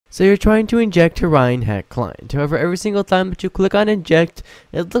So you're trying to inject Horion hack client. However, every single time that you click on inject,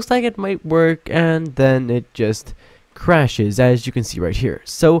 it looks like it might work, and then it just crashes, as you can see right here.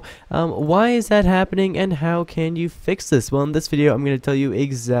 So why is that happening, and how can you fix this? Well, in this video I'm going to tell you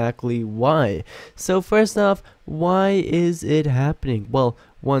exactly why. So first off, why is it happening? Well,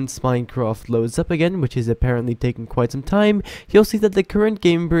 once Minecraft loads up again, which is apparently taking quite some time, you'll see that the current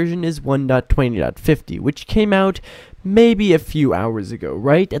game version is 1.20.50, which came out maybe a few hours ago,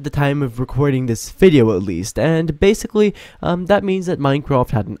 right? At the time of recording this video at least. And basically, that means that Minecraft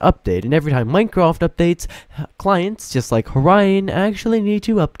had an update, and every time Minecraft updates, clients, just like Horion, actually need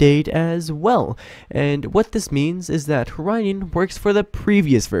to update as well. And what this means is that Horion works for the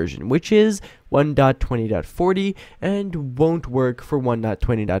previous version, which is 1.20.40, and won't work for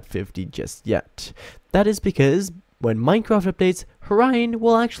 1.20.50 just yet. That is because when Minecraft updates, Horion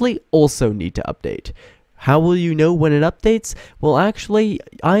will actually also need to update. How will you know when it updates? Well, actually,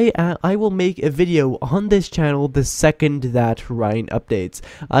 I will make a video on this channel the second that Horion updates.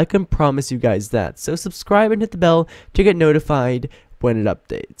 I can promise you guys that. So subscribe and hit the bell to get notified when it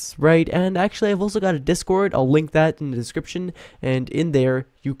updates, right? And actually, I've also got a Discord. I'll link that in the description, and in there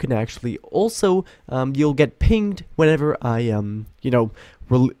you can actually also you'll get pinged whenever I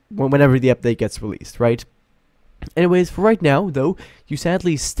whenever the update gets released, right? Anyways, for right now, though, you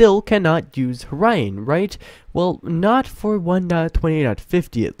sadly still cannot use Horion, right? Well, not for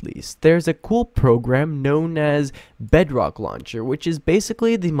 1.20.50 at least. There's a cool program known as Bedrock Launcher, which is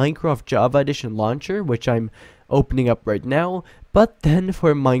basically the Minecraft Java Edition launcher, which I'm opening up right now, but then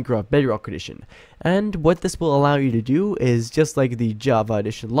for Minecraft Bedrock Edition. And what this will allow you to do is, just like the Java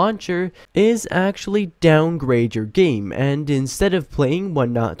Edition launcher, is actually downgrade your game, and instead of playing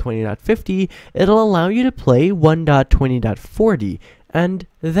 1.20.50, it'll allow you to play 1.20.40, and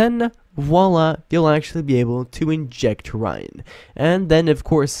then voila, you'll actually be able to inject Horion. And then, of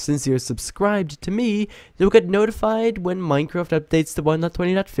course, since you're subscribed to me, you'll get notified when Minecraft updates to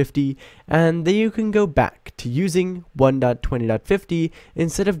 1.20.50, and then you can go back to using 1.20.50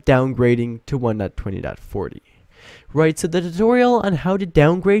 instead of downgrading to 1.20.40. Right, so the tutorial on how to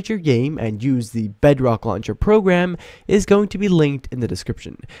downgrade your game and use the Bedrock Launcher program is going to be linked in the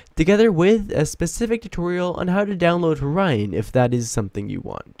description, together with a specific tutorial on how to download Horion if that is something you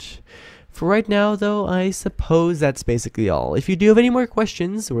want. For right now, though, I suppose that's basically all. If you do have any more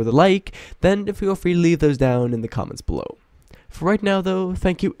questions or the like, then feel free to leave those down in the comments below. For right now, though,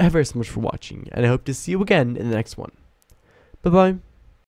 thank you ever so much for watching, and I hope to see you again in the next one. Bye-bye.